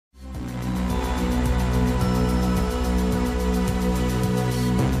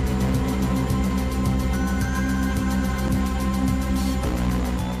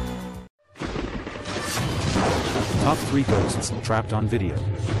3 ghosts trapped on video.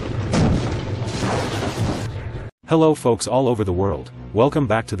 Hello folks all over the world, welcome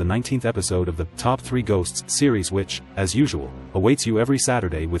back to the 19th episode of the Top 3 Ghosts series which, as usual, awaits you every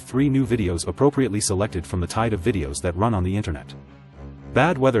Saturday with 3 new videos appropriately selected from the tide of videos that run on the internet.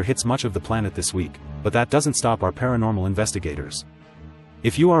 Bad weather hits much of the planet this week, but that doesn't stop our paranormal investigators.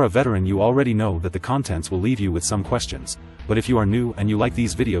 If you are a veteran you already know that the contents will leave you with some questions, but if you are new and you like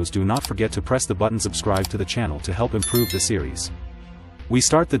these videos do not forget to press the button subscribe to the channel to help improve the series. We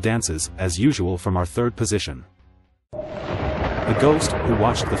start the dances, as usual from our 3rd position. The ghost who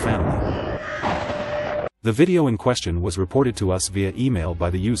watched the family. The video in question was reported to us via email by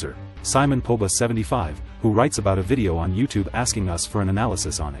the user, Simon Poba75, who writes about a video on YouTube asking us for an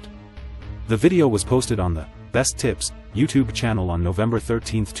analysis on it. The video was posted on the Best Tips YouTube channel on November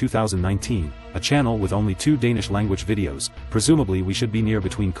 13, 2019, a channel with only 2 Danish language videos, presumably we should be near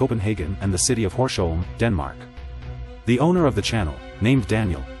between Copenhagen and the city of Horsholm, Denmark. The owner of the channel, named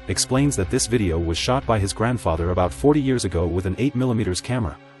Daniel, explains that this video was shot by his grandfather about 40 years ago with an 8mm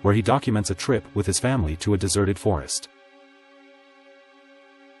camera, where he documents a trip with his family to a deserted forest.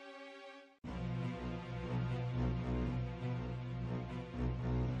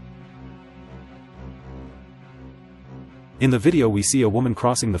 In the video we see a woman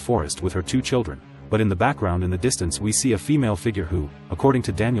crossing the forest with her 2 children, but in the background in the distance we see a female figure who, according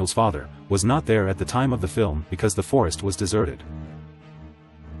to Daniel's father, was not there at the time of the film because the forest was deserted.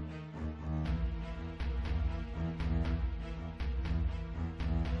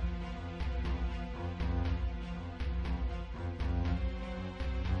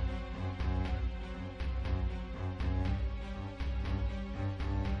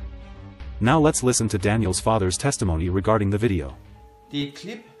 Now let's listen to Daniel's father's testimony regarding the video. Det er et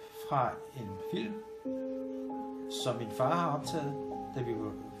klip fra en film, som min far har optaget, da vi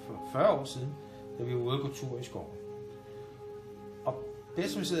var for 40 år siden, da vi var ude på tur i skoven. Og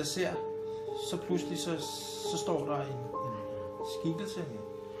bedst som vi sidder og ser, så pludselig så står der en skikkelse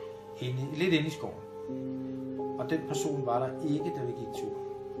lidt inde i skoven. Og den person var der ikke, da vi gik tur.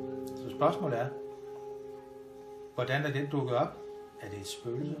 Så spørgsmålet er, hvordan er den dukket op? Er det et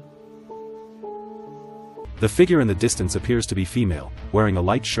spøgelse? The figure in the distance appears to be female, wearing a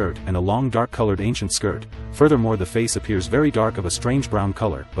light shirt and a long dark-colored ancient skirt. Furthermore, the face appears very dark of a strange brown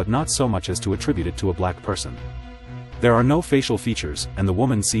color, but not so much as to attribute it to a black person. There are no facial features, and the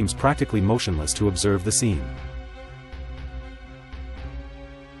woman seems practically motionless to observe the scene.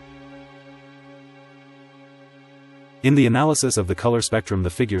 In the analysis of the color spectrum, the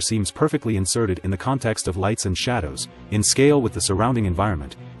figure seems perfectly inserted in the context of lights and shadows, in scale with the surrounding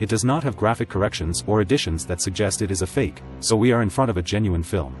environment. It does not have graphic corrections or additions that suggest it is a fake, so we are in front of a genuine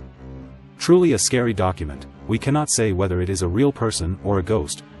film. Truly a scary document. We cannot say whether it is a real person or a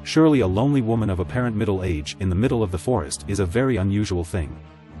ghost. Surely a lonely woman of apparent middle age in the middle of the forest is a very unusual thing.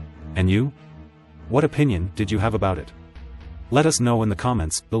 And you? What opinion did you have about it? Let us know in the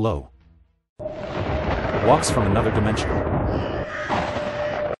comments below. Walks from another dimension.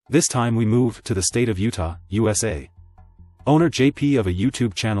 This time we move to the state of Utah, USA. Owner JP of a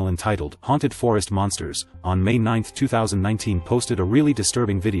YouTube channel entitled Haunted Forest Monsters, on May 9, 2019 posted a really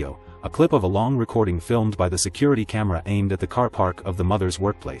disturbing video, a clip of a long recording filmed by the security camera aimed at the car park of the mother's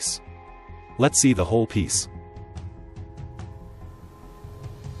workplace. Let's see the whole piece.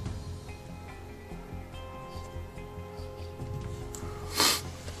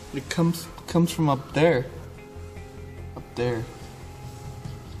 It comes from up there. Up there.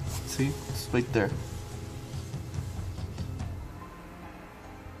 See? It's right there.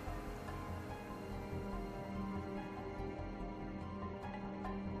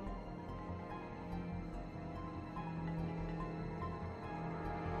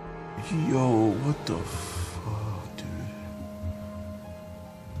 Yo, what the fuck, dude?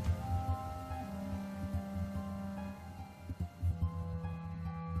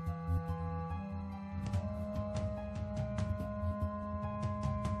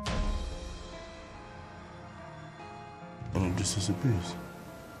 And it just disappears.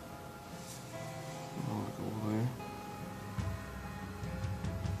 Go away.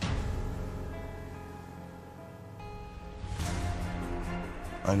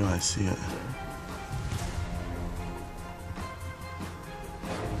 I know I see it.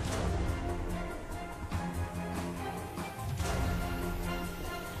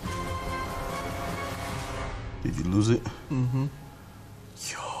 Did you lose it? Mm-hmm.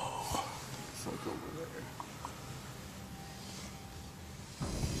 Yo. It's like over there.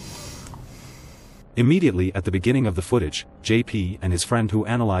 Immediately at the beginning of the footage, JP and his friend who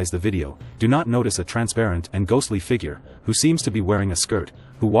analyzed the video do not notice a transparent and ghostly figure, who seems to be wearing a skirt,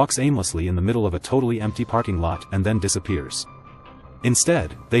 who walks aimlessly in the middle of a totally empty parking lot and then disappears.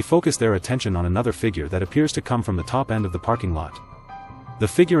 Instead, they focus their attention on another figure that appears to come from the top end of the parking lot. The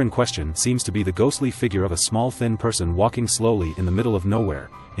figure in question seems to be the ghostly figure of a small thin person walking slowly in the middle of nowhere,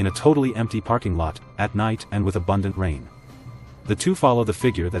 in a totally empty parking lot, at night and with abundant rain. The two follow the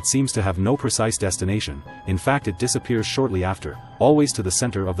figure that seems to have no precise destination. In fact, it disappears shortly after, always to the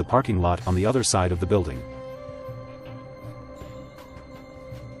center of the parking lot on the other side of the building.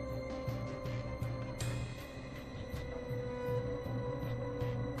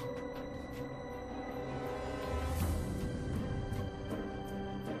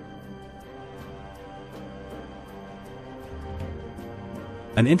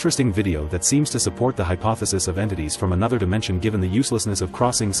 An interesting video that seems to support the hypothesis of entities from another dimension given the uselessness of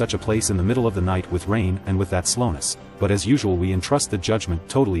crossing such a place in the middle of the night with rain and with that slowness, but as usual we entrust the judgment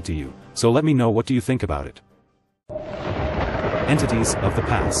totally to you, so let me know what do you think about it. Entities of the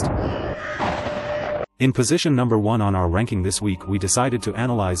past. In position number 1 on our ranking this week we decided to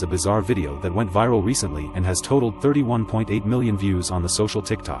analyze a bizarre video that went viral recently and has totaled 31.8 million views on the social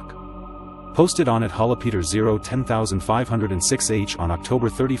TikTok. Posted on at HalaPeter010506H on October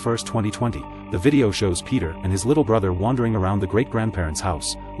 31, 2020, the video shows Peter and his little brother wandering around the great-grandparents'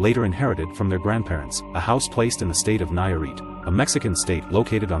 house, later inherited from their grandparents, a house placed in the state of Nayarit, a Mexican state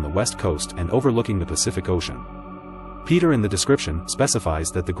located on the west coast and overlooking the Pacific Ocean. Peter in the description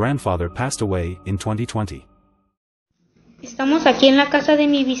specifies that the grandfather passed away in 2020. Estamos aquí en la casa de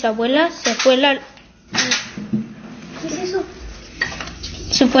mi bisabuela, se fue la... ¿Qué es eso?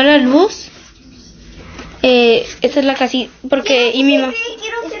 Se fue la luz. Esta es la casita, porque y mi mamá...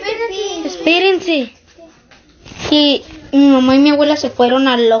 Espérense. Y mi mamá y mi abuela se fueron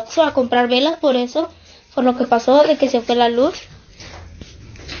al Oxxo a comprar velas por eso, por lo que pasó de que se fue la luz.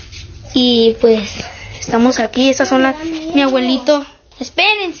 Y pues estamos aquí, esas son las... Mi abuelito...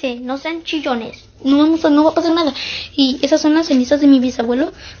 Espérense, no sean chillones. No va a pasar nada. Y esas son las cenizas de mi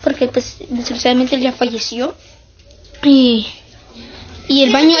bisabuelo, porque pues desgraciadamente él ya falleció. Y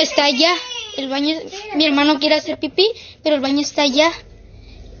el baño está allá. El baño, mi hermano quiere hacer pipí, pero el baño está allá.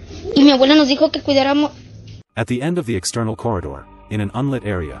 Y mi abuela nos dijo que cuidáramos. At the end of the external corridor, in an unlit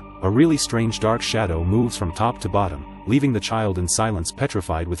area, a really strange dark shadow moves from top to bottom, leaving the child in silence,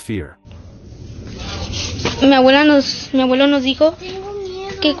 petrified with fear. Mi abuelo nos dijo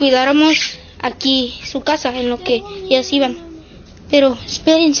que cuidáramos aquí su casa en lo que ellas iban. Pero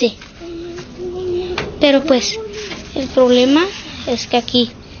espérense. Pero pues el problema es que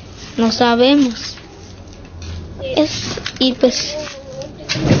aquí no sabemos. Y pues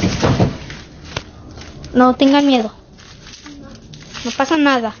no tengan miedo. No pasa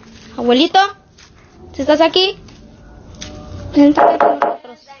nada. Abuelito, si estás aquí, preséntate con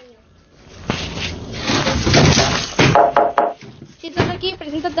nosotros. Si estás aquí,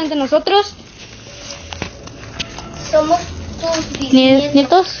 preséntate ante nosotros. Somos tus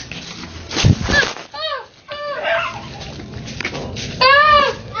Nietos.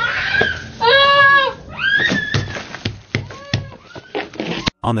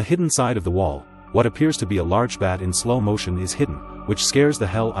 On the hidden side of the wall, what appears to be a large bat in slow motion is hidden, which scares the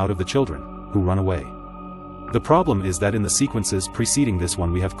hell out of the children, who run away. The problem is that in the sequences preceding this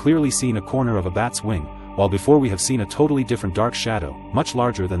one we have clearly seen a corner of a bat's wing, while before we have seen a totally different dark shadow, much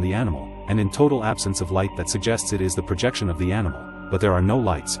larger than the animal, and in total absence of light that suggests it is the projection of the animal, but there are no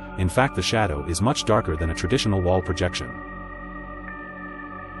lights. In fact, the shadow is much darker than a traditional wall projection.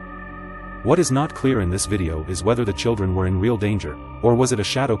 What is not clear in this video is whether the children were in real danger, or was it a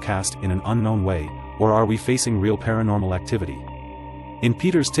shadow cast in an unknown way, or are we facing real paranormal activity? In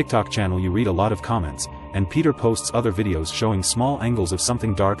Peter's TikTok channel you read a lot of comments, and Peter posts other videos showing small angles of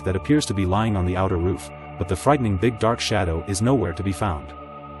something dark that appears to be lying on the outer roof, but the frightening big dark shadow is nowhere to be found.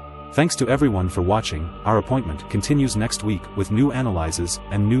 Thanks to everyone for watching. Our appointment continues next week with new analyses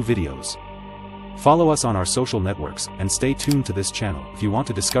and new videos. Follow us on our social networks, and stay tuned to this channel if you want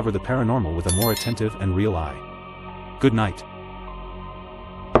to discover the paranormal with a more attentive and real eye. Good night.